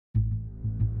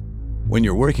When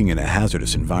you're working in a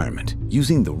hazardous environment,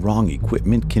 using the wrong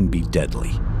equipment can be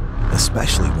deadly,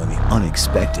 especially when the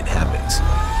unexpected happens.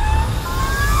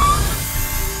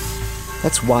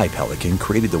 That's why Pelican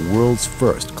created the world's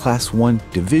first Class 1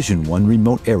 Division 1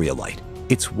 remote area light.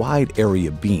 Its wide area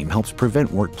beam helps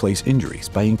prevent workplace injuries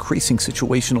by increasing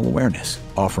situational awareness,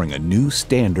 offering a new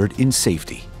standard in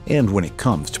safety. And when it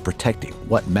comes to protecting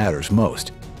what matters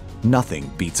most, nothing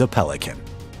beats a Pelican.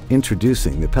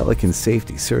 Introducing the Pelican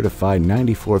Safety Certified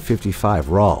 9455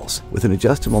 RALS with an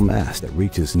adjustable mast that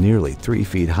reaches nearly 3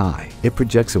 feet high. It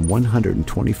projects a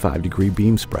 125-degree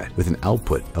beam spread with an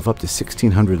output of up to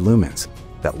 1600 lumens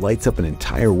that lights up an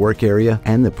entire work area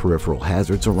and the peripheral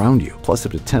hazards around you, plus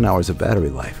up to 10 hours of battery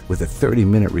life with a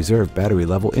 30-minute reserve battery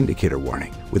level indicator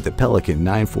warning. With the Pelican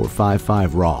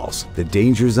 9455 RALS, the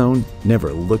danger zone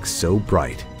never looks so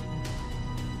bright.